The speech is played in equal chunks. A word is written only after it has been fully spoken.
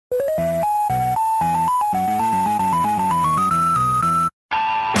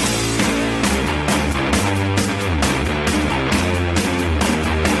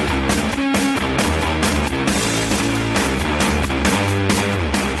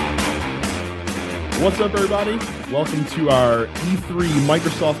What's up, everybody? Welcome to our E3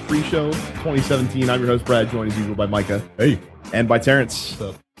 Microsoft pre-show 2017. I'm your host, Brad, joined as usual by Micah. Hey. And by Terrence.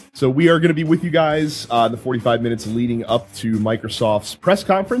 What's up? So we are going to be with you guys in the 45 minutes leading up to Microsoft's press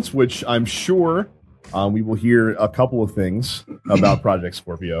conference, which I'm sure we will hear a couple of things about Project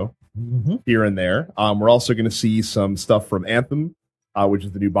Scorpio here and there. We're also going to see some stuff from Anthem, which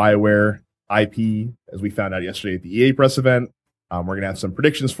is the new BioWare IP, as we found out yesterday at the EA press event. We're going to have some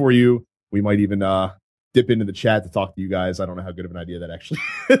predictions for you. We might even dip into the chat to talk to you guys. I don't know how good of an idea that actually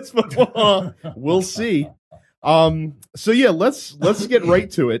is, but we'll see. So yeah, let's get right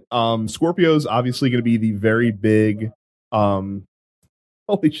to it. Scorpio's obviously going to be the very big. Holy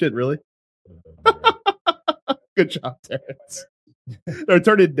shit! Really? Good job, Terrence. No,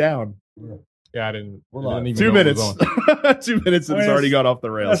 turn it down. Yeah, I didn't. Even 2 minutes. 2 minutes and it's already got off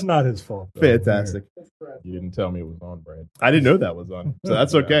the rails. That's not his fault. Fantastic. You didn't tell me it was on, Brad. I didn't know that was on, so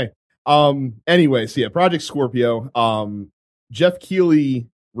that's okay. Anyway, so yeah, Project Scorpio. Jeff Keighley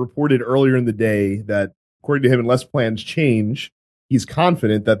reported earlier in the day that according to him, unless plans change, he's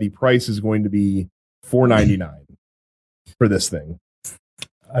confident that the price is going to be $4.99 for this thing.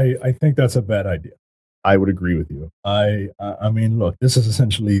 I think that's a bad idea. I would agree with you. I mean, look, this is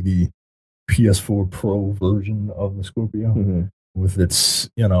essentially the PS4 Pro version of the Scorpio with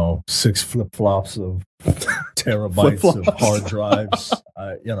its, 6 flip-flops of terabytes of hard drives.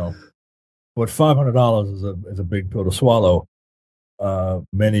 But $500 is a big pill to swallow.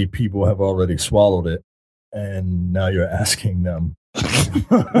 Many people have already swallowed it, and now you're asking them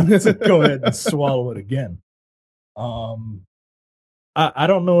to go ahead and swallow it again. I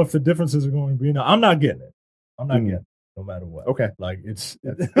don't know if the differences are going to be. No, I'm not getting it. I'm not getting it, no matter what. Okay. Like it's. I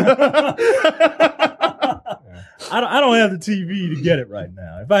don't have the TV to get it right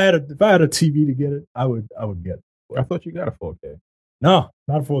now. If I had a TV to get it, I would get it. I thought you got a 4K. No,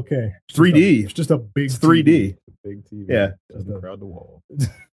 not a 4K. 3D. It's just a big 3D. TV. Big TV. Yeah. Doesn't crowd the wall.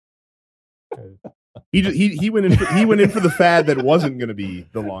 He went in for the fad that wasn't going to be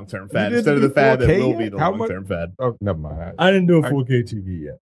the long term fad instead of the fad that will be the long term fad. Oh, never mind. I didn't do a 4K TV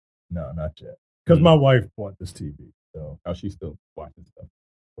yet. No, not yet. Because my wife bought this TV. So she's still watching stuff.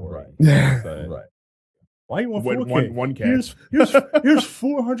 Right. Right. Why you want 4K? One K. Here's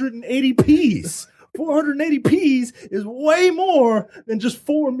 480p's. 480p's is way more than just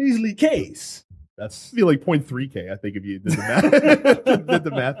 4 measly K's. That's be like 0.3K, I think, if you did the math, did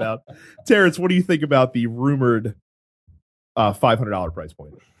the math out. Terrence, what do you think about the rumored $500 price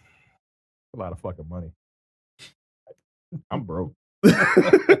point? A lot of fucking money. I'm broke.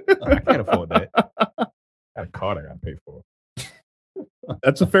 I can't afford that. I got a card I got to pay for.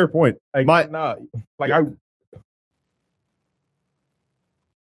 That's a fair point. It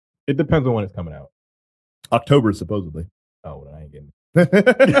depends on when it's coming out. October, supposedly. Oh, well, I ain't getting it. It's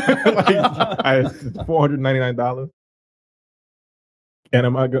 $499. And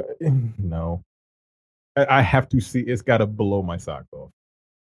am I going? No. I have to see. It's got to blow my socks off.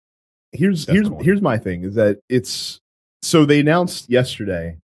 Here's my thing is that so they announced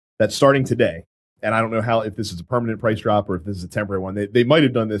yesterday that starting today, and I don't know if this is a permanent price drop or if this is a temporary one. They might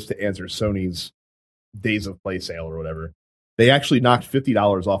have done this to answer Sony's days of play sale or whatever. They actually knocked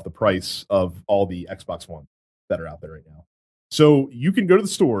 $50 off the price of all the Xbox One that are out there right now. So you can go to the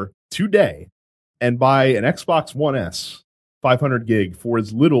store today and buy an Xbox One S 500 gig for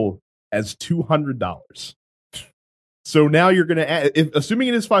as little as $200. So now you're going to add, assuming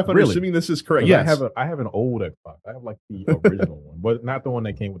it is 500, really? Assuming this is correct. Yes. I have an old Xbox. I have like the original one, but not the one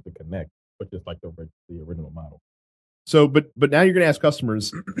that came with the Kinect, but just like the original model. So, but now you're going to ask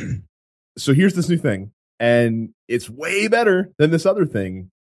customers. So here's this new thing, and it's way better than this other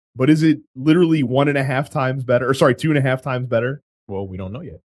thing. But is it literally 1.5 times better? Or sorry, 2.5 times better? Well, we don't know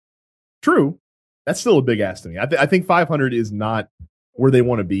yet. True. That's still a big ask to me. I think 500 is not where they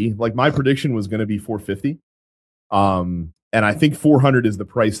want to be. Like my prediction was going to be 450. And I think 400 is the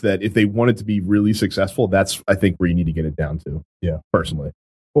price that if they want it to be really successful, that's I think where you need to get it down to. Yeah, personally.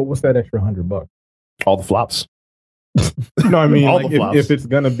 Well, what's that extra $100? All the flops. No, I mean, all like the flops. If it's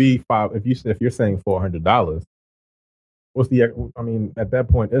gonna be if you're saying $400, what's the? I mean, at that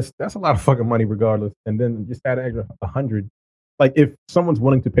point, that's a lot of fucking money, regardless. And then just add an extra 100. Like if someone's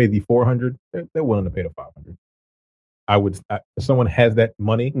willing to pay the 400, they're willing to pay the 500. If someone has that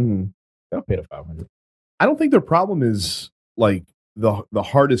money, they'll pay the 500. I don't think their problem is like the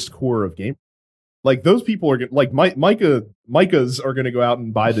hardest core of game. Like those people are like Micah's are going to go out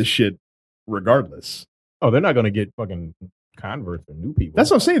and buy this shit regardless. Oh, they're not going to get fucking converts or new people.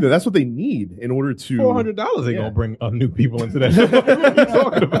 That's what I'm saying, though. That's what they need in order to $400 ain't gonna bring new people into that. What are you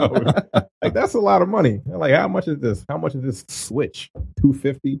talking about? Like that's a lot of money. Like how much is this? How much is this Switch?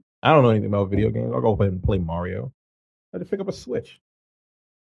 $250. I don't know anything about video games. I'll go ahead and play Mario. I had to pick up a Switch.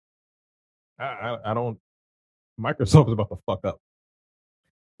 I don't. Microsoft is about to fuck up.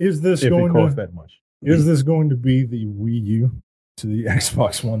 Is this if going it costs to that much? Is this going to be the Wii U to the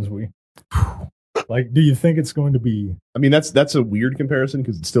Xbox One's Wii? Like, do you think it's going to be? I mean, that's a weird comparison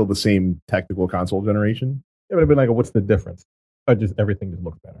because it's still the same technical console generation. It would have been like, what's the difference? Just everything just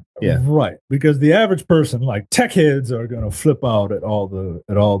looks better. Yeah, right. Because the average person, like tech heads, are going to flip out at all the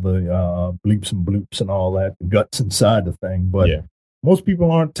bleeps and bloops and all that, the guts inside the thing. But most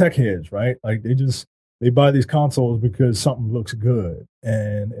people aren't tech heads, right? Like they buy these consoles because something looks good.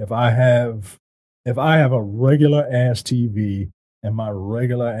 And if I have a regular ass TV and my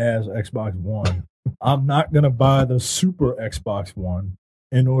regular ass Xbox One, I'm not going to buy the super Xbox One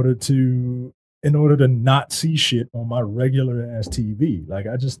in order to not see shit on my regular ass TV. Like,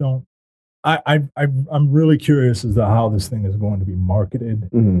 I just don't. I'm really curious as to how this thing is going to be marketed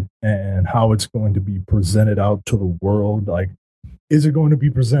and how it's going to be presented out to the world. Like, is it going to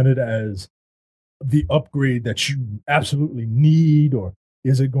be presented as the upgrade that you absolutely need, or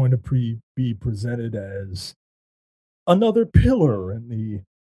is it going to be presented as another pillar in the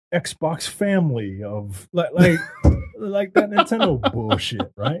Xbox family of like that Nintendo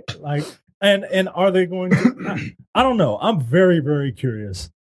bullshit, right? Like. And are they going to? I don't know. I'm very, very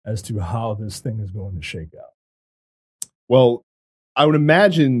curious as to how this thing is going to shake out. Well, I would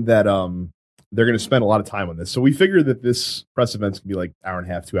imagine that they're going to spend a lot of time on this. So we figure that this press event's going to be like hour and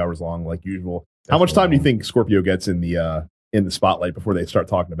a half, 2 hours long, like usual. How much time do you think Scorpio gets in the spotlight before they start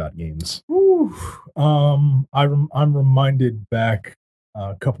talking about games? Ooh, I'm reminded back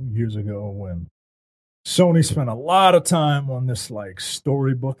a couple of years ago when Sony spent a lot of time on this like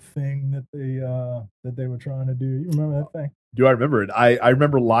storybook thing that they were trying to do. You remember that thing? Do I remember it? I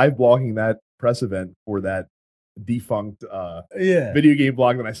remember live blogging that press event for that defunct video game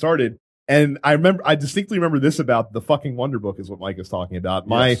blog that I started. And I distinctly remember this about the fucking Wonder Book is what Mike is talking about.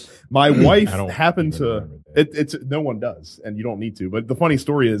 Yes. My wife happened to it's no one does, and you don't need to. But the funny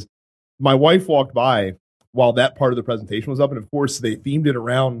story is my wife walked by while that part of the presentation was up, and of course they themed it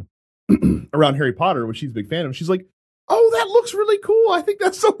around Harry Potter, which she's a big fan of. She's like, "Oh, that looks really cool. I think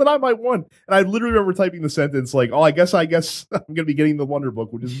that's something I might want." And I literally remember typing the sentence like, "Oh, I guess I'm going to be getting the Wonder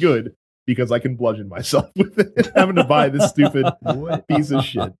Book, which is good because I can bludgeon myself with it, having to buy this stupid piece of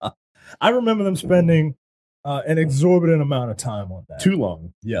shit." I remember them spending an exorbitant amount of time on that. Too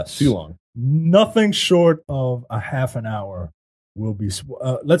long. Yes. Too long. Nothing short of a half an hour will be,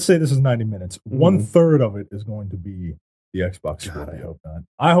 let's say this is 90 minutes. 1/3 of it is going to be the Xbox. God, I hope not.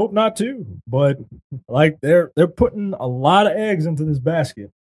 I hope not too. But like they're putting a lot of eggs into this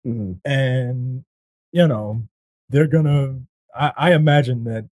basket. And, you know, they're going to, I imagine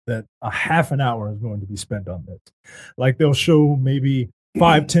that a half an hour is going to be spent on this. Like they'll show maybe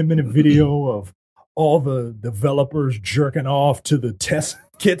 5-10 minute video of all the developers jerking off to the test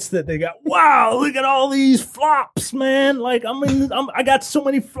kits that they got. Wow, look at all these flops, man. Like, I got so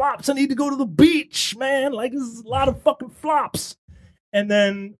many flops. I need to go to the beach, man. Like, this is a lot of fucking flops. And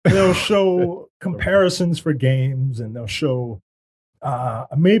then they'll show comparisons for games, and they'll show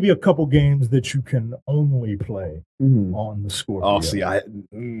maybe a couple games that you can only play on the Scorpio. Oh, see, I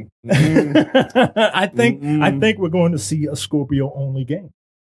think we're going to see a Scorpio only game.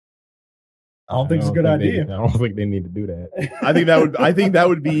 I don't think it's a good idea. I don't think they need to do that. I think that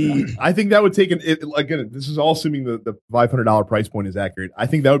would take again, this is all assuming the $500 price point is accurate. I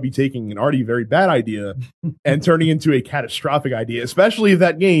think that would be taking an already very bad idea and turning into a catastrophic idea, especially if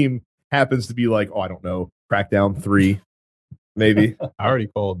that game happens to be like, oh, I don't know, Crackdown 3. Maybe. I already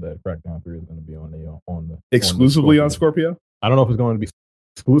called that Crackdown 3 is going to be on the exclusively on Scorpio. I don't know if it's going to be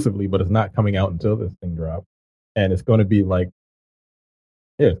exclusively, but it's not coming out until this thing drops, and it's going to be like,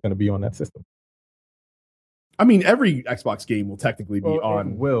 it's going to be on that system. I mean, every Xbox game will technically be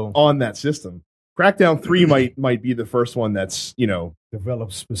on that system. Crackdown 3 might be the first one that's, you know,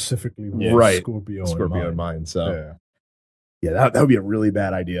 developed specifically with Scorpio in mind. So yeah, that would be a really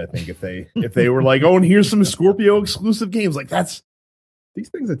bad idea, I think, if they were like, oh, and here's some Scorpio exclusive games. Like, these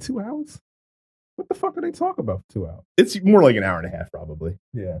things are 2 hours. What the fuck do they talk about for 2 hours? It's more like an hour and a half, probably.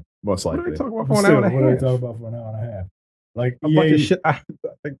 Yeah, most likely. What do they talk about for an hour and a half? What do they talk about for an hour and a half? Like a bunch of shit I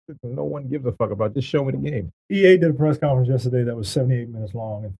think no one gives a fuck about. Just show me the game. EA did a press conference yesterday that was 78 minutes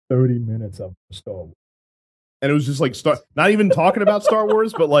long and 30 minutes of Star Wars. And it was just like not even talking about Star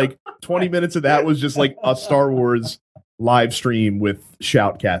Wars, but like 20 minutes of that was just like a Star Wars live stream with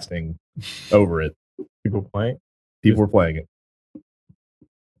shoutcasting over it. People playing? People were playing it.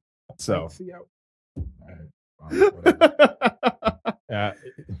 So.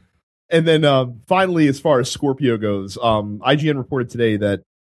 And then finally, as far as Scorpio goes, IGN reported today that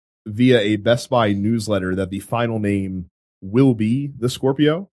via a Best Buy newsletter that the final name will be the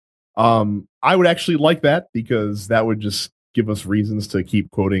Scorpio. I would actually like that because that would just give us reasons to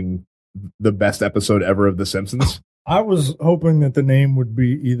keep quoting the best episode ever of The Simpsons. I was hoping that the name would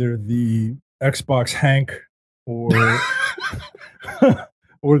be either the Xbox Hank or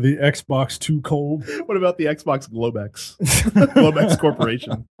or the Xbox Too Cold. What about the Xbox Globex? Globex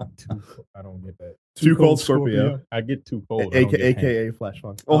Corporation. I don't get that. Too Cold Scorpio. I get Too Cold. AKA Flash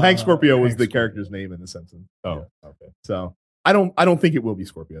Funk. Well, Hank Scorpio was the character's name in The Simpsons. Oh, okay. So I don't think it will be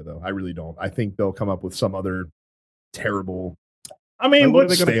Scorpio though. I really don't. I think they'll come up with some other terrible. I mean, what are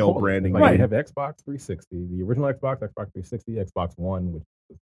they going to call branding? Like, you have Xbox 360, the original Xbox, Xbox 360, Xbox One. Which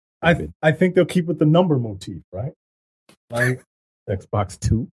I think they'll keep with the number motif, right? Like Xbox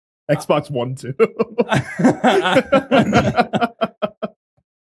 2, Xbox One, 2.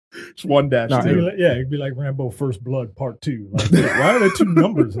 It's 1-2. Yeah, it'd be like Rambo First Blood Part 2. Like, why are there two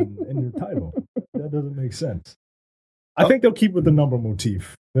numbers in your title? That doesn't make sense. I think they'll keep with the number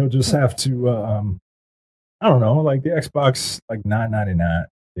motif. They'll just have to, I don't know, like the Xbox like $999,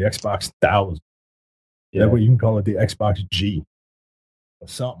 the Xbox 1000. Yeah. That way you can call it the Xbox G or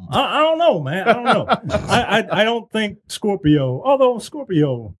something. I don't know, man. I don't know. I don't think Scorpio, although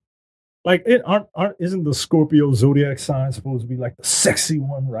Scorpio, like isn't the Scorpio zodiac sign supposed to be like the sexy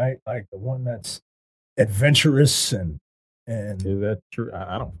one, right? Like the one that's adventurous and is that true?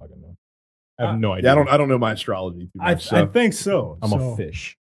 I don't fucking know. I have no idea. Yeah, I don't know my astrology too much. I think so. I'm a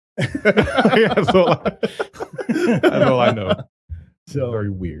fish. That's all I know. So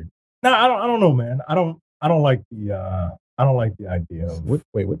very weird. No, I don't know, man. I don't like the idea of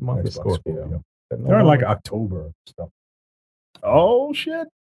what month is Scorpio? They're in like October stuff. Oh shit.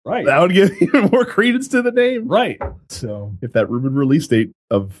 Right. That would give even more credence to the name. Right. So if that rumored release date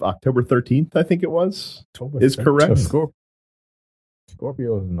of October 13th, I think it was, is correct. So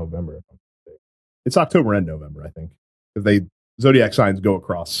Scorpio is in November. It's October and November, I think. Because zodiac signs go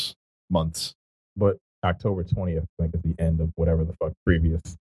across months. But October 20th, I think, is the end of whatever the fuck previous.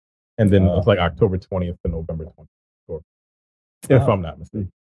 And then it's like October 20th to November 20th. If I'm not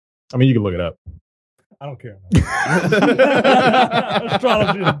mistaken. I mean, you can look it up. I don't care.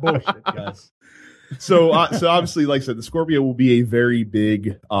 Astrology is bullshit, guys. So obviously, like I said, the Scorpio will be a very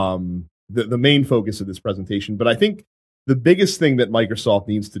big, the main focus of this presentation. But I think the biggest thing that Microsoft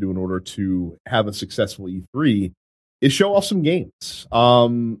needs to do in order to have a successful E3 is show off some games.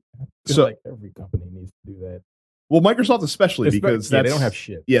 So like every company needs to do that. Well, Microsoft especially because they don't have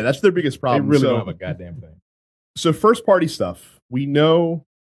shit. Yeah, that's their biggest problem. They really don't have a goddamn thing. So first party stuff, we know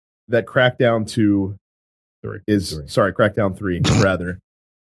that Crackdown 2 Crackdown 3 rather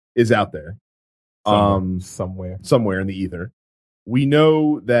is out there. Somewhere in the ether. We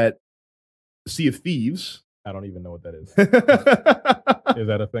know that Sea of Thieves. I don't even know what that is. Is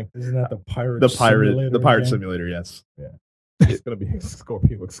that a thing? Isn't that the pirate simulator? Yes. Yeah. It's gonna be a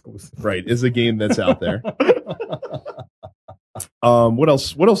Scorpio exclusive. Right, is a game that's out there. What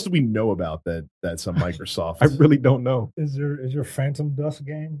else do we know about that's on Microsoft? I really don't know. Is your Phantom Dust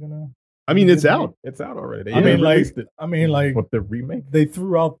game gonna? I mean, it's out. It's out already. I mean, like what, the remake? They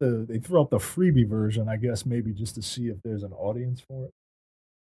threw out the freebie version, I guess, maybe just to see if there's an audience for it.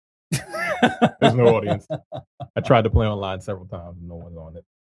 There's no audience. I tried to play online several times. No one's on it.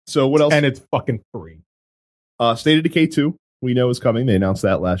 So what else? And it's fucking free. State of Decay 2, we know is coming. They announced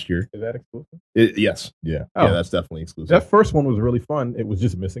that last year. Is that exclusive? Yes. Yeah. Oh. Yeah, that's definitely exclusive. That first one was really fun. It was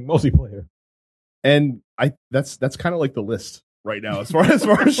just missing multiplayer. And that's kind of like the list right now as far as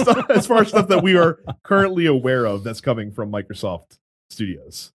stuff that we are currently aware of that's coming from Microsoft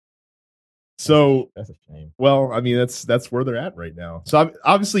Studios. So that's a shame. Well, I mean that's where they're at right now. So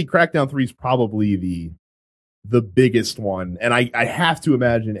obviously Crackdown 3 is probably the biggest one, and I have to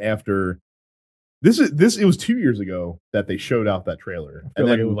imagine after this it was 2 years ago that they showed out that trailer. I feel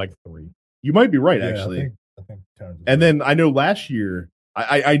like it was like 3. You might be right, actually. I think and then I know last year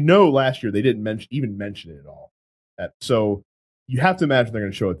I know last year they didn't mention it at all. So you have to imagine they're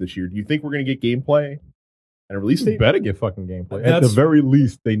going to show it this year. Do you think we're going to get gameplay and a release date? Better get fucking gameplay. At the very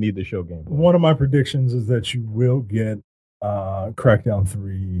least, they need to show gameplay. One of my predictions is that you will get Crackdown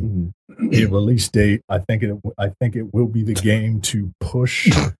 3 a release date. I think it will be the game to push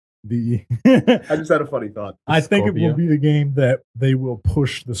the. I just had a funny thought. I think it will be the game that they will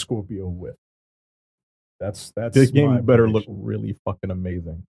push the Scorpio with. That's this game better look really fucking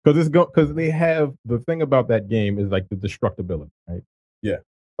amazing because they have the thing about that game is like the destructibility, right? Yeah,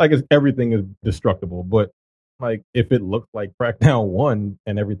 like everything is destructible, but like if it looks like Crackdown 1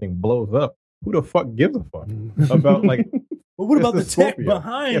 and everything blows up, who the fuck gives a fuck about like But what about the tech Scorpio.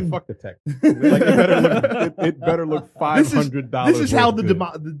 behind? Yeah, fuck the tech. Like, it better look $500. This is how worth the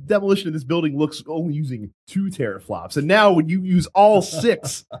good. demolition of this building looks, only using 2 teraflops. And now when you use all 6 It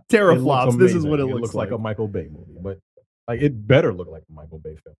looks teraflops, this is amazing. what it It looks like a Michael Bay movie. But like, it better look like a Michael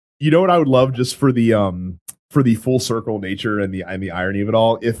Bay film. You know what I would love, just for the full circle nature and the irony of it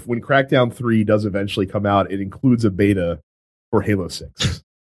all, if when Crackdown 3 does eventually come out, it includes a beta for Halo 6.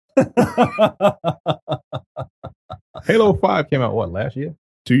 Halo 5 came out, what, last year?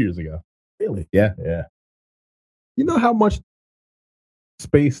 2 years ago. Really? Yeah. You know how much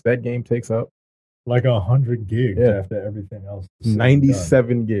space that game takes up? Like 100 gigs Yeah. after everything else. is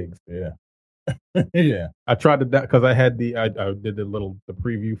 97 gigs. done. Yeah. Yeah. I tried to because I had I did the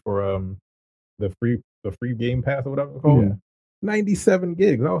preview for the free Game Pass or whatever it's called. Yeah. 97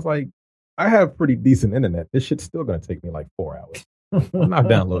 gigs. I was like, I have pretty decent internet. This shit's still gonna take me like 4 hours. I'm not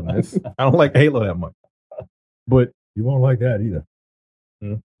downloading this. I don't like Halo that much. But You won't like that either.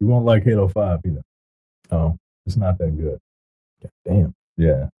 Hmm? You won't like Halo 5 either. oh, It's not that good. damn.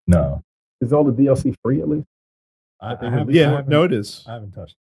 Yeah. No. Is all the DLC free at least? I Yeah, no, it is. I haven't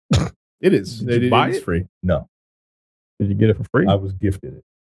touched It is. Did you buy it's it? free. it. No. Did you get it for free? I was gifted it.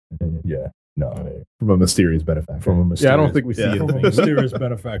 Yeah. No. From a mysterious benefactor. From a mysterious, Yeah, I don't think we see Yeah. it. from a mysterious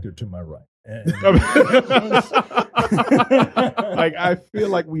benefactor to my right. And- Like, I feel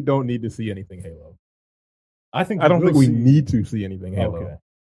like we don't need to see anything Halo. I think I don't you think will we see- need to see anything Halo. Okay.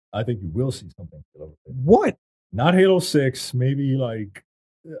 I think you will see something. What? Not Halo 6, maybe like.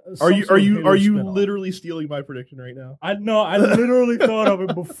 Are you literally stealing my prediction right now? I know. I literally thought of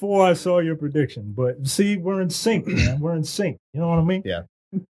it before I saw your prediction. But see, we're in sync, man. We're in sync. You know what I mean? Yeah.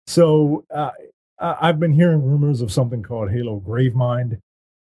 So I've been hearing rumors of something called Halo Gravemind.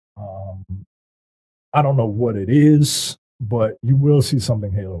 I don't know what it is, but you will see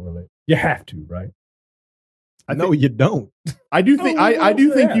something Halo related. You have to, right? No, you don't. I do think No, I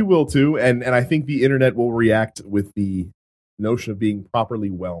do think yeah. you will too, and I think the internet will react with the notion of being properly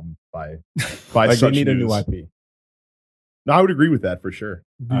whelmed by Like, they such need a news. new IP. No, I would agree with that for sure.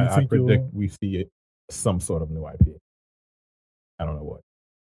 Do you I think predict you'll- we see it, some sort of new IP. I don't know what.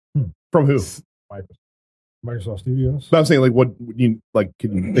 From who? Microsoft Studios? But I'm saying, like, what you like?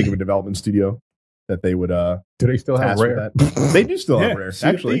 Can you think of a development studio that they would Do they still have task with Rare? that? They do still have Yeah, Rare, Sea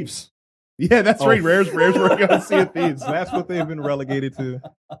of actually. Thieves. Yeah, that's Oh. right. Rare's working on Sea of Thieves. That's what they've been relegated to.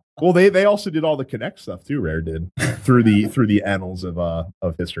 Well, they also did all the Connect stuff too. Rare did through the annals of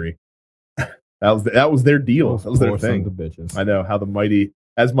history. That was their deal. That was their Poor sons thing. of bitches. I know how the mighty,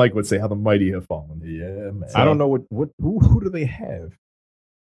 as Mike would say, how the mighty have fallen. Yeah, man. I don't know who do they have?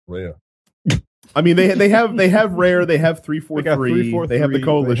 Rare. I mean, they have Rare, they have 343, They got 343, they have the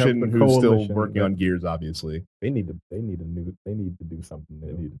Coalition, they have the who's still Coalition, working but- on Gears, obviously. They need to do something.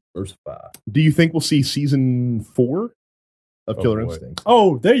 They need to diversify. Do you think we'll see season 4 of Oh, Killer boy. Instinct?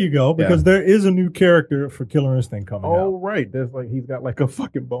 Oh, there you go. Because there is a new character for Killer Instinct coming Oh out. right, there's like he's got like a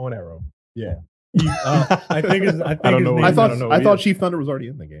fucking bow and arrow. Yeah. I think his I don't know name, what I thought don't know I who thought he Chief Thunder was already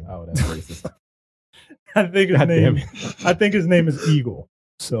in the game. Oh, that's racist. I think his God damn name. I think his name is Eagle.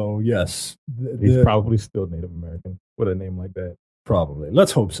 So yes, He's probably still Native American with a name like that. probably.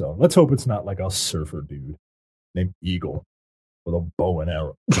 Let's hope so. Let's hope it's not like a surfer dude named Eagle with a bow and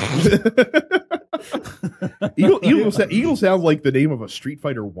arrow. Eagle sounds like the name of a Street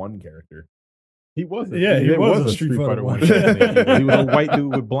Fighter 1 character. He was. Yeah, he was a Street Fighter one. one. He was a white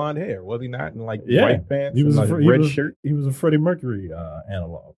dude with blonde hair, was he not? And like Yeah. white pants. He was and a like he red was- shirt. He was a Freddie Mercury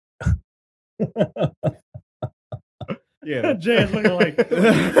analog. Yeah, Jay's looking like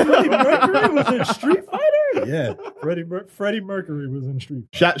Freddie Mercury was in Street Fighter. Yeah, Freddie Mercury was in Street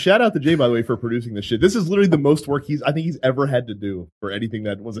Fighter. Shout out to Jay, by the way, for producing this shit. This is literally the most work I think he's ever had to do for anything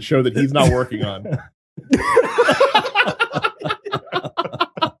that was a show that he's not working on.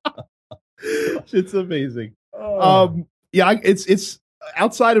 It's amazing. Yeah, it's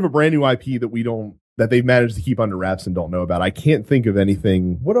outside of a brand new IP that they've managed to keep under wraps and don't know about. I can't think of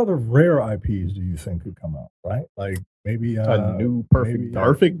anything. What other rare IPs do you think could come out? Right, like maybe a new perfect maybe, dark.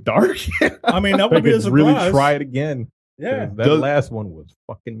 Perfect Dark. I mean, that They would be a could surprise. really try it again. Yeah, 'Cause that Does- last one was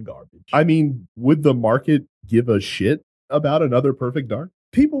fucking garbage. I mean, would the market give a shit about another Perfect Dark?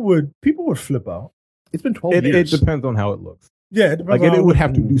 people would flip out. It's been 12 it years. depends on how it looks. Yeah, it depends Like on it how would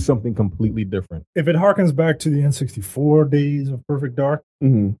have to do something completely different. If it harkens back to the N64 days of Perfect Dark,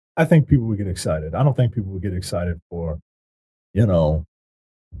 Mhm. I think people would get excited. I don't think people would get excited for,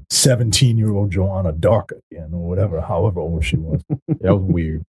 17-year-old Joanna Dark again or whatever, however old she was. That was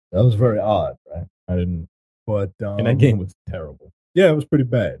weird. That was very odd, right? I didn't. But And that game was terrible. yeah, it was pretty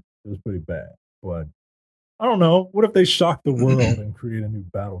bad. It was pretty bad. But I don't know. What if they shock the world and create a new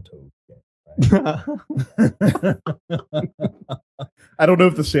Battletoads game? I don't know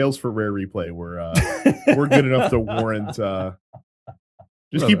if the sales for Rare Replay were good enough to warrant.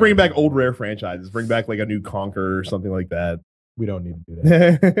 Just keep bringing back old Rare franchises. Bring back like a new Conquer or something like that. We don't need to do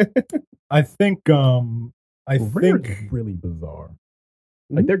that. I think. Rare is really bizarre.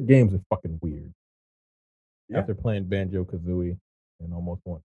 Like their games are fucking weird. Yeah. After playing Banjo Kazooie and almost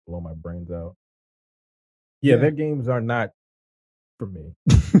want to blow my brains out. Yeah, their games are not for me.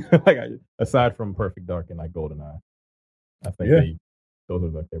 Aside from Perfect Dark and like GoldenEye, I think those are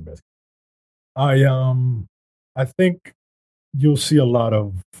like their best. I think you'll see a lot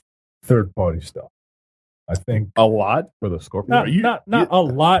of third party stuff. I think a lot for the Scorpio. Not a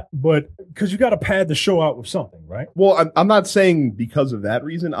lot, but because you got to pad the show out with something, right? Well, I'm not saying because of that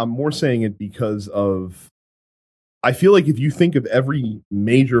reason. I'm more saying it because of. I feel like if you think of every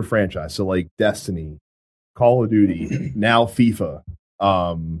major franchise, so like Destiny, Call of Duty, now FIFA,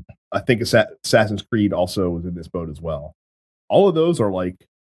 I think Assassin's Creed also was in this boat as well. All of those are like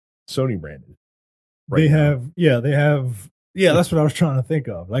Sony branded. They have. Yeah, that's what I was trying to think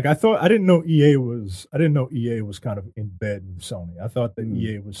of. Like I didn't know EA was kind of in bed with Sony. I thought that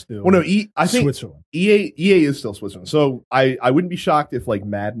EA was still I think Switzerland. EA is still Switzerland. So I wouldn't be shocked if like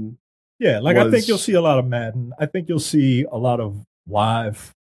Madden. Yeah, like I think you'll see a lot of Madden. I think you'll see a lot of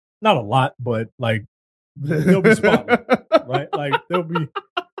Live. Not a lot, but like there'll be Spotlight, right? Like there'll be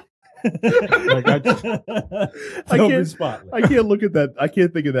be Spotlight. I can't look at that. I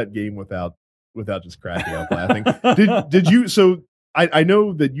can't think of that game without just cracking up laughing. Did you? So I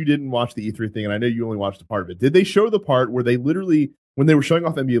know that you didn't watch the E3 thing, and I know you only watched a part of it. Did they show the part where they literally, when they were showing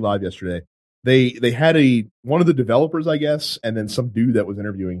off NBA Live yesterday, they had one of the developers, I guess, and then some dude that was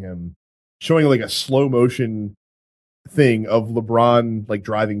interviewing him, showing like a slow motion thing of LeBron like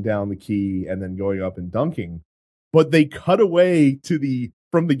driving down the key and then going up and dunking, but they cut away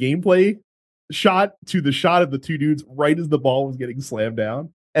from the gameplay shot to the shot of the two dudes right as the ball was getting slammed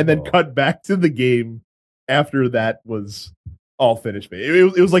down. And then cut back to the game after that was all finished.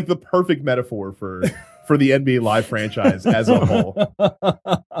 It was like the perfect metaphor for the NBA Live franchise as a whole.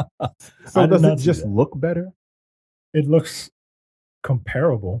 So does it just look better? It looks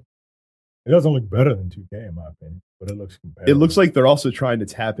comparable. It doesn't look better than 2K in my opinion, but it looks comparable. It looks like they're also trying to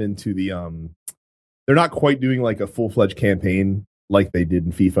tap into the they're not quite doing like a full-fledged campaign like they did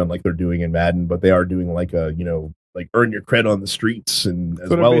in FIFA and like they're doing in Madden, but they are doing like a, like earn your credit on the streets and as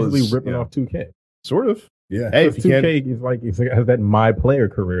well as ripping off 2K. Sort of. Yeah. Hey, if 2K is like it has that my player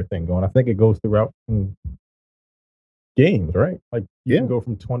career thing going. I think it goes throughout games, right? Like you can go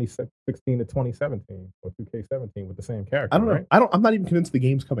from 2016 to 2017 or 2K17 with the same character. I don't know. Right? I'm not even convinced the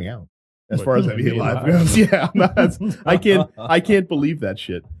game's coming out as far as NBA Live goes. Yeah, I can't believe that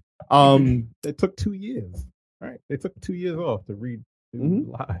shit. It took 2 years. Right? They took 2 years off to read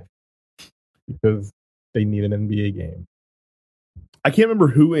Live because they need an NBA game. I can't remember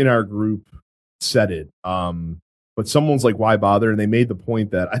who in our group said it, but someone's like, why bother? And they made the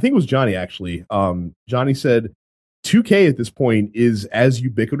point that, I think it was Johnny actually. Johnny said 2K at this point is as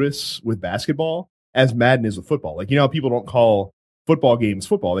ubiquitous with basketball as Madden is with football. Like, how people don't call football games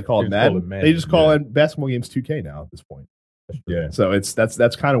football. They call it Madden. They just call it basketball games 2K now at this point. Yeah. So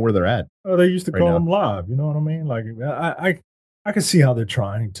that's kind of where they're at. Oh, they used to call them Live. You know what I mean? Like I can see how they're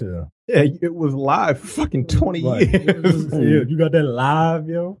trying to. Yeah, it was Live for fucking 20 years. Yeah, you got that Live,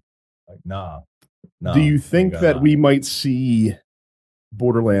 yo? Like, nah. Do you think that we might see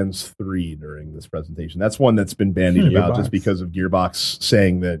Borderlands 3 during this presentation? That's one that's been bandied about just because of Gearbox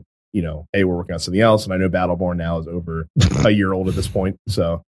saying that, hey, we're working on something else. And I know Battleborn now is over a year old at this point.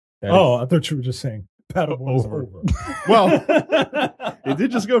 So. Oh, I thought you were just saying Battleborn's over. Well, it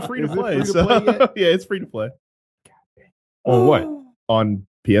did just go free to play. Yeah, it's free to play. On what? On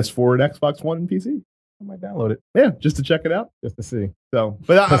PS4 and Xbox One and PC. I might download it. Yeah, just to check it out. Just to see. So,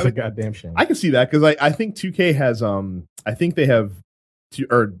 but that's a goddamn shame. I can see that because I think 2K has I think they have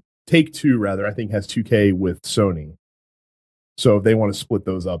Take-Two rather. I think has 2K with Sony. So if they want to split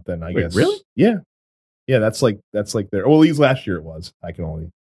those up, then I guess really, yeah. That's like their. Well, at least last year it was. I can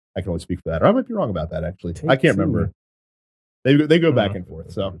only speak for that. Or I might be wrong about that actually. I can't remember. They go back and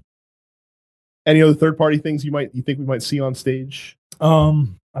forth. So, any other third party things you think we might see on stage?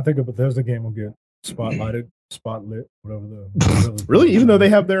 I think a Bethesda game will get spotlit, whatever the really. Even though they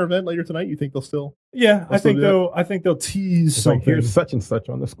have their event later tonight, you think they'll still? Yeah, I think they'll tease something. Like, here's such and such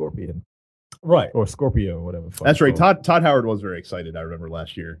on the Scorpion, right? Or Scorpio, or whatever. That's right. Todd Howard was very excited. I remember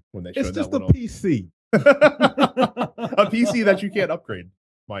last year when they showed it's just that a PC, a PC that you can't upgrade,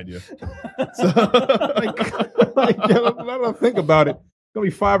 mind you. So, I think about it. It's gonna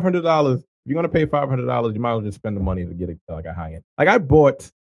be $500. If you're gonna pay $500, you might as well just spend the money to get it like a high end. Like I bought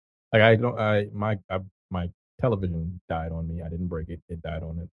Like my television died on me. I didn't break it. It died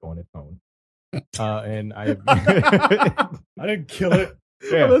on its own. And I I didn't kill it.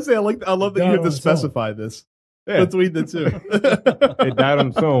 Yeah. I love that you have to specify this. Yeah. Let's read that too. It died on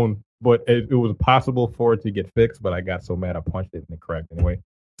its own, but it was possible for it to get fixed. But I got so mad I punched it and it cracked anyway.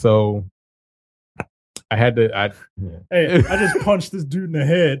 So I had to. Hey, I just punched this dude in the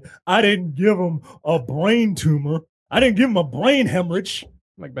head. I didn't give him a brain tumor. I didn't give him a brain hemorrhage.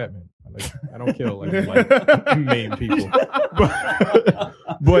 I'm like Batman. I don't kill like main people.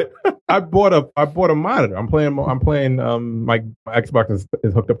 But I bought a monitor. I'm playing. My Xbox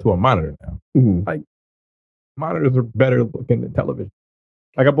is hooked up to a monitor now. Mm-hmm. Like monitors are better looking than television.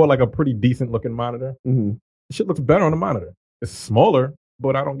 Like I bought like a pretty decent looking monitor. Mm-hmm. Shit looks better on the monitor. It's smaller,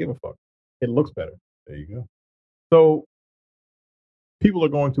 but I don't give a fuck. It looks better. There you go. So people are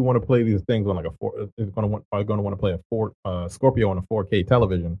going to want to play these things on like are going to want to play a Scorpio on a 4K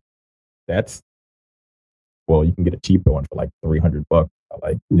television. You can get a cheaper one for like $300. But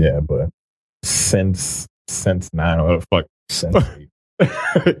since 9 or fuck cents.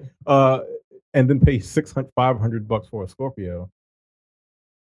 And then pay $500 for a Scorpio.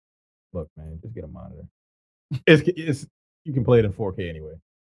 Look, man, just get a monitor. It's you can play it in 4K anyway,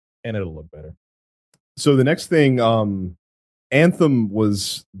 and it'll look better. So the next thing, Anthem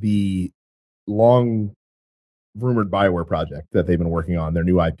was the long rumored BioWare project that they've been working on, their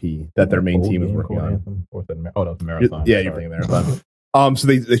new IP that their main team is working on. Anthem? That was Marathon. Yeah, you're thinking Marathon. So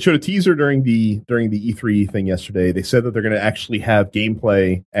they showed a teaser during the E3 thing yesterday. They said that they're going to actually have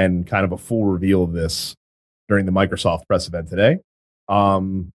gameplay and kind of a full reveal of this during the Microsoft press event today.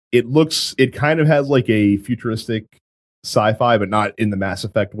 It kind of has like a futuristic sci-fi, but not in the Mass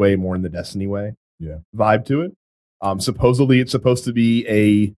Effect way, more in the Destiny way. Yeah, vibe to it. Supposedly it's supposed to be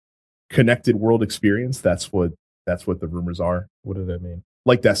a connected world experience. That's what the rumors are. What does that mean?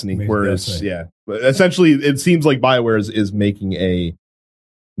 Like Destiny, but essentially it seems like BioWare is making a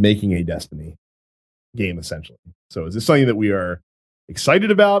Destiny game essentially. So is this something that we are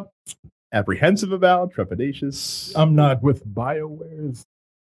excited about, apprehensive about, trepidatious? I'm not. With BioWare's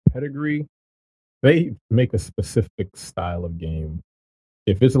pedigree, they make a specific style of game.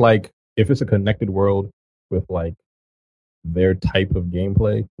 If it's a connected world with like their type of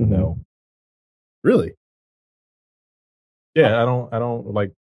gameplay, no. Really? Yeah, I don't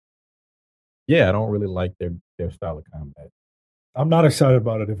really like their style of combat. I'm not excited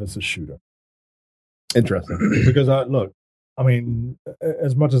about it if it's a shooter. Interesting. Because as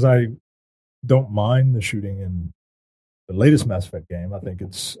much as I don't mind the shooting in the latest Mass Effect game, I think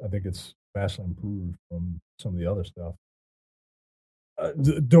it's vastly improved from some of the other stuff.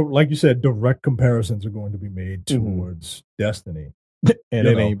 Like you said, direct comparisons are going to be made towards Destiny, and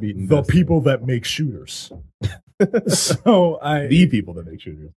it ain't beating the Destiny. people that make shooters. The people that make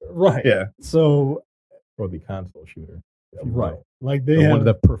shooters, right? Yeah. So, or the console shooter, right? Like the one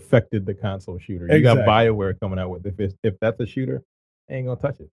that perfected the console shooter. You exactly. got BioWare coming out with if that's a shooter, ain't gonna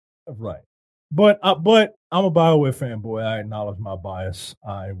touch it. Right. But I'm a BioWare fanboy. I acknowledge my bias.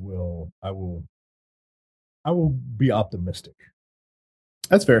 I will be optimistic.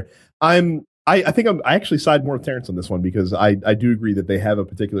 That's fair. I actually side more with Terrence on this one because I do agree that they have a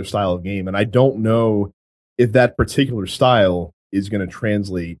particular style of game, and I don't know if that particular style is going to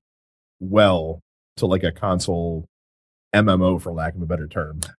translate well to like a console MMO, for lack of a better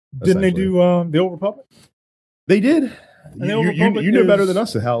term. Didn't they do the Old Republic? They did. You know better than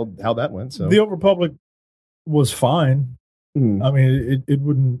us how that went. So the Old Republic was fine. Mm-hmm. I mean, it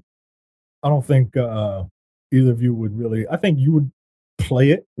wouldn't. I don't think either of you would really. I think you would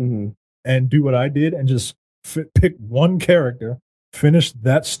play it and do what I did and just pick one character, finish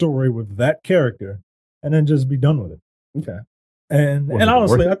that story with that character, and then just be done with it. Okay. And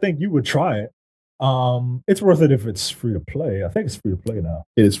honestly, I think you would try it. It's worth it if it's free to play. I think it's free to play now.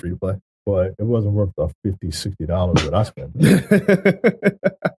 It is free to play, but it wasn't worth the $50-$60 that I spent.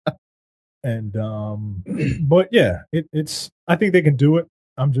 And but yeah, it's. I think they can do it.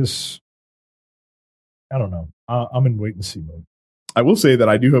 I don't know. I'm in wait and see mode. I will say that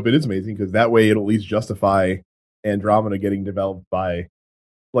I do hope it is amazing because that way it'll at least justify Andromeda getting developed by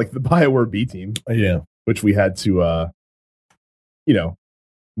like the BioWare B team. Yeah. Which we had to,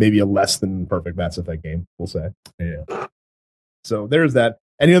 maybe a less than perfect Mass Effect game, we'll say. Yeah. So there's that.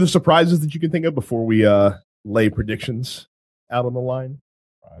 Any other surprises that you can think of before we lay predictions out on the line?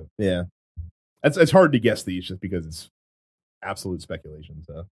 Yeah. It's hard to guess these just because it's absolute speculation.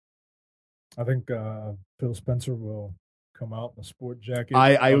 So I think Phil Spencer will come out in a sport jacket.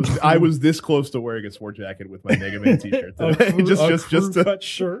 I was this close to wearing a sport jacket with my Mega Man T-shirt today. just to cut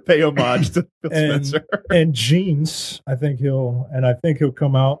shirt. pay homage to Phil Spencer. And jeans. I think he'll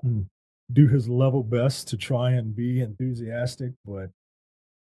come out and do his level best to try and be enthusiastic, but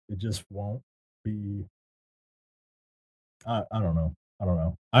it just won't be. I don't know.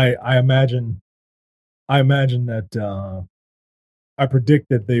 I imagine that I predict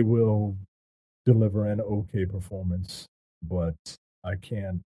that they will deliver an okay performance, but I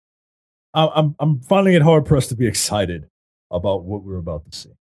can't. I'm finding it hard pressed to be excited about what we're about to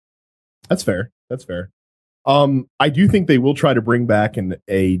see. That's fair. I do think they will try to bring back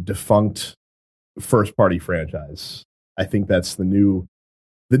a defunct first party franchise. I think that's the new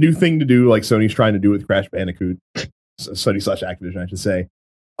thing to do, like Sony's trying to do with Crash Bandicoot. Sony/Activision, I should say.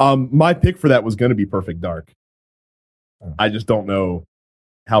 My pick for that was going to be Perfect Dark. I just don't know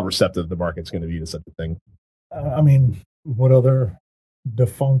how receptive the market's going to be to such a thing. I mean, what other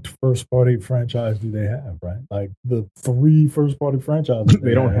defunct first party franchise do they have, right? Like the 3 first party franchises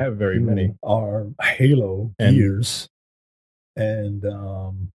they don't have very many are Halo, Gears, and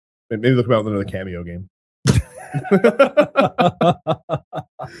maybe they'll come out with another Cameo game.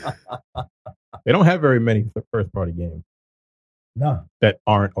 They don't have very many first party games. No, that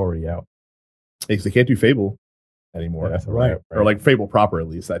aren't already out. Because they can't do Fable anymore. Yeah, that's right. Or like Fable proper, at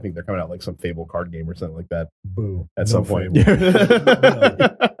least. I think they're coming out like some Fable card game or something like that. Boo. At some point. I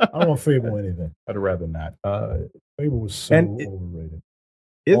don't want Fable anything. I'd rather not. Fable was so overrated.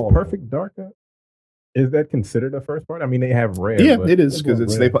 Is Perfect Dark is that considered a first part? I mean, they have Rare. Yeah, it is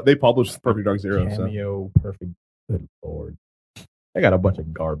because they published Perfect Dark Zero. Cameo, Perfect. Good Lord, they got a bunch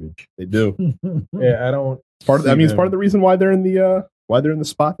of garbage. They do. Yeah, I don't. It's part of the reason why they're in the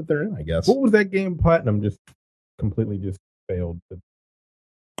spot that they're in, I guess. What was that game? Platinum just completely just failed.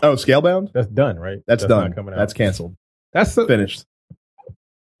 Oh, Scalebound? That's done, right? That's done. Not coming out. That's canceled. That's finished.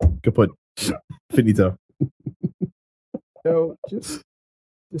 Kaput. Finito. So just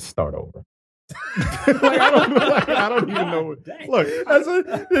start over. I don't even know. Look,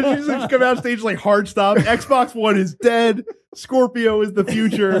 they just come out stage like hard stop. Xbox One is dead. Scorpio is the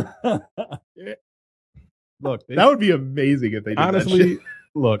future. Yeah. Look, that would be amazing if they did honestly. That shit.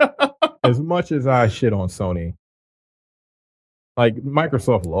 Look, as much as I shit on Sony, like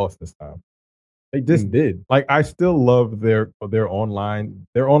Microsoft lost this time. They just did. Like I still love their online.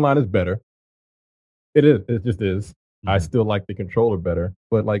 Their online is better. It is. It just is. Mm-hmm. I still like the controller better,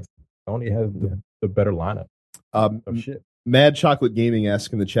 but like Sony has the better lineup of shit. Mad Chocolate Gaming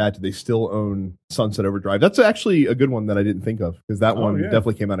asks in the chat, do they still own Sunset Overdrive? That's actually a good one that I didn't think of because that one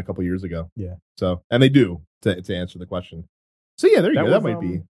definitely came out a couple years ago. Yeah. So, and they do to answer the question. So yeah, there you go. That might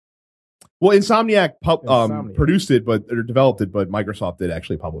be. Well, Insomniac produced it, or developed it, but Microsoft did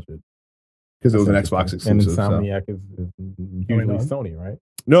actually publish it because it was an Xbox exclusive. And Insomniac is usually Sony, right?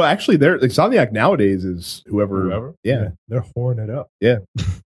 No, actually, Insomniac nowadays is whoever. Yeah, they're whoring it up. Yeah.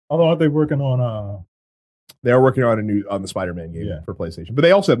 Although aren't they working on They are working on the Spider-Man game for PlayStation, but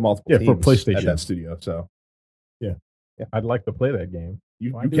they also have multiple teams for PlayStation at that studio. So, yeah, I'd like to play that game.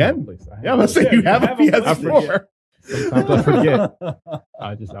 You can. Yeah, let's say you have a PS4. Sometimes I forget.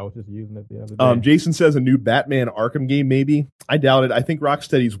 I was just using it the other day. Jason says a new Batman Arkham game, maybe. I doubt it. I think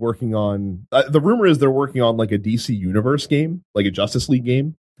Rocksteady's working on. The rumor is they're working on like a DC Universe game, like a Justice League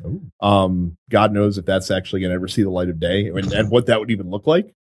game. Ooh. God knows if that's actually going to ever see the light of day and what that would even look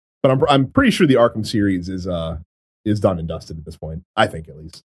like. But I'm pretty sure the Arkham series is done and dusted at this point. I think at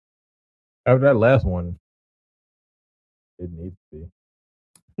least. After that last one, it needs to be.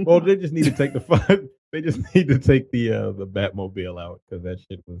 Well, they just need to take the fun. They just need to take the Batmobile out because that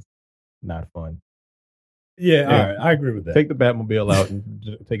shit was not fun. Yeah, all right, I agree with that. Take the Batmobile out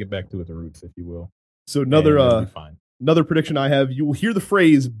and take it back to its roots, if you will. So another prediction I have: you will hear the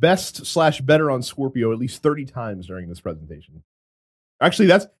phrase "best/better" on Scorpio at least 30 times during this presentation. Actually,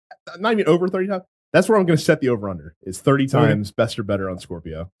 that's not even over 30 times. That's where I'm going to set the over/under. Is 30 times best or better on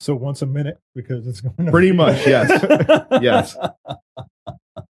Scorpio. So once a minute because it's going to pretty much yes, yes.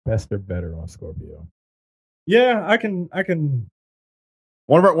 Best or better on Scorpio. Yeah, I can.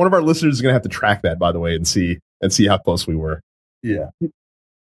 One of our listeners is going to have to track that, by the way, and see how close we were. Yeah.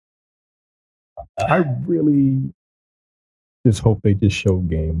 I really just hope they just show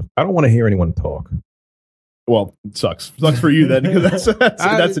games. I don't want to hear anyone talk. Well, it sucks for you then because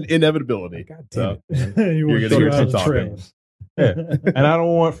that's an inevitability. God damn it. You're going to hear some talking. Yeah. And I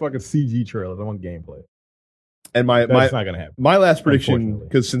don't want fucking CG trailers. I want gameplay. And that's not going to happen. My last prediction,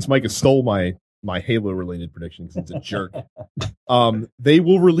 because since Micah stole my Halo related prediction because it's a jerk, they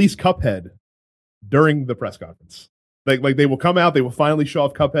will release Cuphead during the press conference. Like they will come out, they will finally show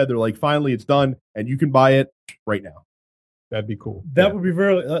off Cuphead. They're like, finally, it's done, and you can buy it right now. That'd be cool. That would be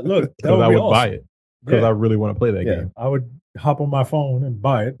very look. That Because would I be would awesome. buy it because Yeah. I really want to play that Yeah, game. I would hop on my phone and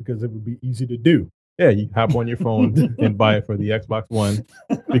buy it because it would be easy to do. Yeah, you hop on your phone and buy it for the Xbox One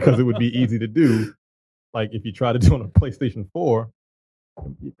because it would be easy to do. Like if you try to do it on a PlayStation 4,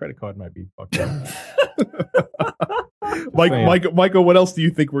 your credit card might be fucked up. Michael, what else do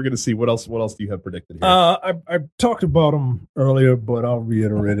you think we're going to see? What else do you have predicted here? I talked about them earlier, but I'll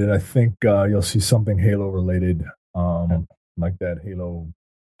reiterate it. I think you'll see something Halo related, like that Halo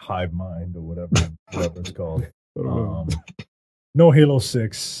Hive Mind or whatever it's called. No Halo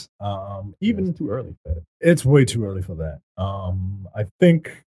 6. Even too early for that. It's way too early for that. I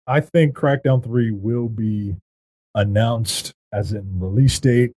think Crackdown 3 will be announced as in release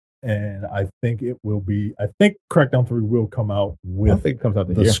date, and I think Crackdown 3 will come out I with think it comes out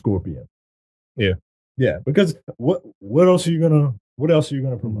the the year. Scorpion. Yeah. Yeah, because what else are you gonna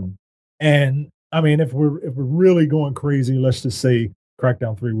promote? And I mean, if we're really going crazy, let's just say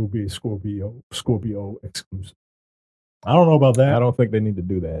Crackdown 3 will be a Scorpio exclusive. I don't know about that. I don't think they need to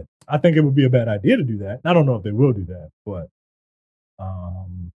do that. I think it would be a bad idea to do that. I don't know if they will do that, but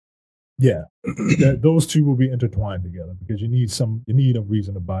yeah, those two will be intertwined together because you need a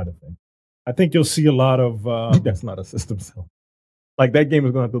reason to buy the thing. I think you'll see a lot of That's not a system seller. Like that game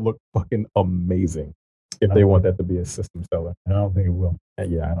is going to have to look fucking amazing if they want that to be a system seller. I don't think it will.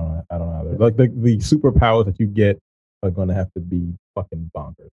 Yeah, I don't know either. Like the superpowers that you get are going to have to be fucking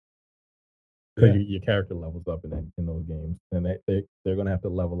bonkers. Because your character levels up in those games, and they're going to have to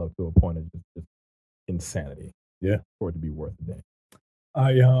level up to a point of just insanity. Yeah, for it to be worth the day.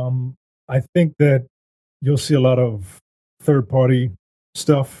 I think that you'll see a lot of third party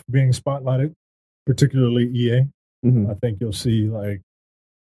stuff being spotlighted, particularly EA. Mm-hmm. I think you'll see like,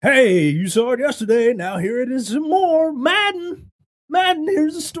 hey, you saw it yesterday. Now here it is some more Madden.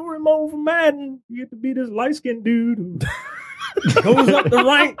 Here's the story mode for Madden. You get to be this light skinned dude who goes up the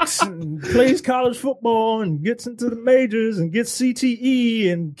ranks and plays college football and gets into the majors and gets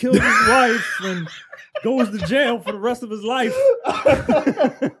CTE and kills his wife and goes to jail for the rest of his life.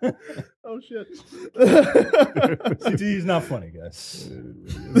 Oh shit! CTE is not funny, guys.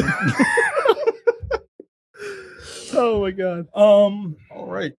 Oh my god! All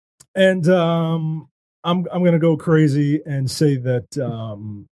right, and I'm gonna go crazy and say that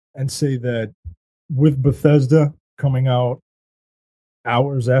with Bethesda coming out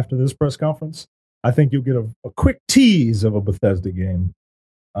hours after this press conference, I think you'll get a quick tease of a Bethesda game,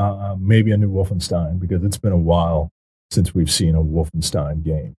 maybe a new Wolfenstein, because it's been a while since we've seen a Wolfenstein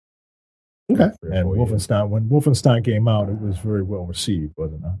game. Okay, and when Wolfenstein came out, it was very well received,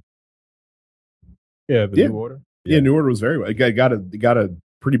 wasn't it? Yeah, New Order. Yeah, New Order was very well. It got a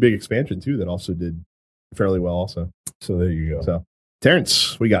pretty big expansion too that also did fairly well. Also, so there you go. So,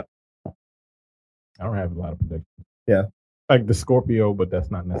 Terrence, we got. I don't have a lot of predictions. Yeah, like the Scorpio, but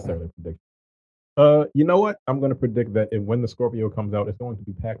that's not necessarily a prediction. You know what? I'm going to predict that when the Scorpio comes out, it's going to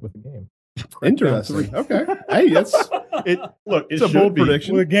be packed with the game. Interesting. Okay. Hey, that's it. Look, it's a bold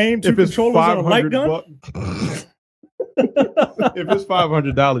prediction. With a game, two controllers on a light gun. If it's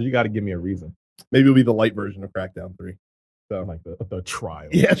 $500, you got to give me a reason. Maybe it'll be the light version of Crackdown 3. So like the trial.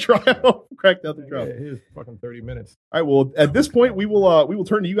 Yeah, trial. Crackdown 3 trial. Yeah, here's fucking 30 minutes. All right. Well, at this point, we will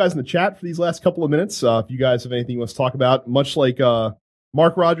turn to you guys in the chat for these last couple of minutes. If you guys have anything you want to talk about, much like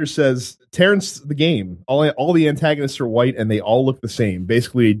Mark Rogers says, Terrence the game. All the antagonists are white and they all look the same.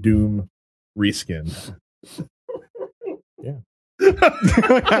 Basically, a Doom reskin. Yeah.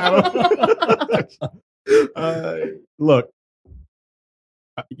 Look.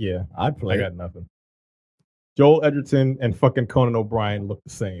 Yeah, I'd play. I got nothing. Joel Edgerton and fucking Conan O'Brien look the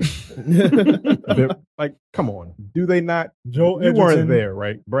same. Like, come on. Do they not? Joel Edgerton, weren't there,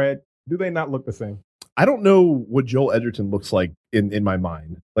 right, Brad? Do they not look the same? I don't know what Joel Edgerton looks like in my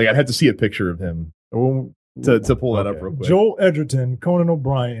mind. Like, I'd have to see a picture of him to pull that up real quick. Joel Edgerton, Conan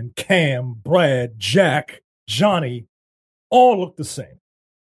O'Brien, Cam, Brad, Jack, Johnny, all look the same.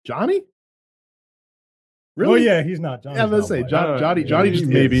 Johnny? Really? Oh yeah, he's not. Johnny's yeah, let's say Johnny just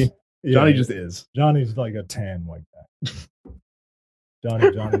maybe. Is. Johnny just is. Johnny's like a tan white guy.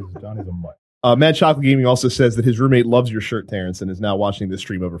 Johnny's a mutt. Mad Chocolate Gaming also says that his roommate loves your shirt, Terrence, and is now watching this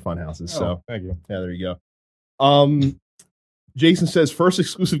stream over Funhouses. So thank you. Yeah, there you go. Jason says first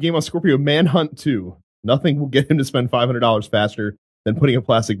exclusive game on Scorpio, Manhunt 2. Nothing will get him to spend $500 faster than putting a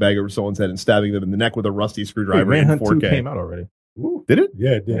plastic bag over someone's head and stabbing them in the neck with a rusty screwdriver. Manhunt in 4K. 2 came out already. Ooh, did it?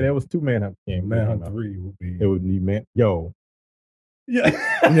 Yeah, it did. Yeah, there was 2 Manhunt games. Manhunt 3 would be. It would be Yo. Yeah.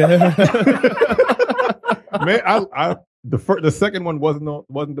 Man, the second one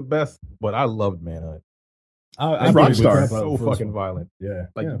wasn't the best, but I loved Manhunt. I'm Rockstar. So fucking violent. Yeah.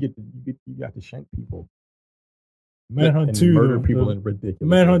 Like yeah. you got to shank people. Manhunt 2, murder people in ridiculous.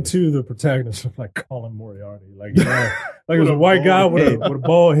 Manhunt 2, the protagonist was like Colin Moriarty, like like it was a white guy with a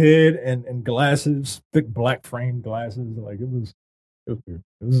bald head and glasses, thick black framed glasses. Like it was weird.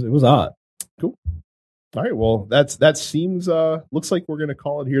 It was odd. Cool. All right. Well, that seems looks like we're gonna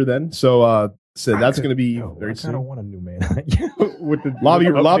call it here then. So that's gonna be very soon. I don't want a new man with the lobby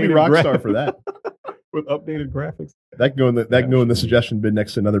Rockstar for that. With updated graphics. That go in the suggestion bin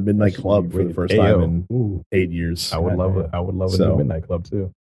next to another Midnight Club for the first time in 8 years. I would love it. I would love a new Midnight Club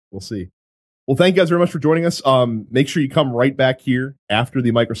too. We'll see. Well, thank you guys very much for joining us. Make sure you come right back here after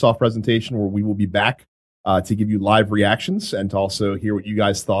the Microsoft presentation, where we will be back to give you live reactions and to also hear what you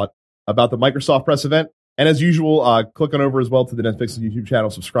guys thought about the Microsoft Press event. And as usual, click on over as well to the Dennis Pixels YouTube channel,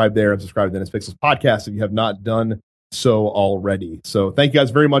 subscribe there, and subscribe to the Dennis Pixels podcast if you have not done so already. So thank you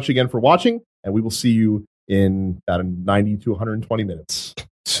guys very much again for watching, and we will see you in about 90 to 120 minutes.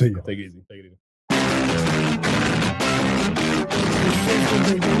 See you. Take it easy. Take it easy.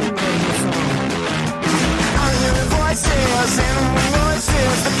 I'm hearing voices and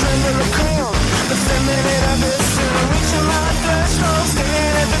voices.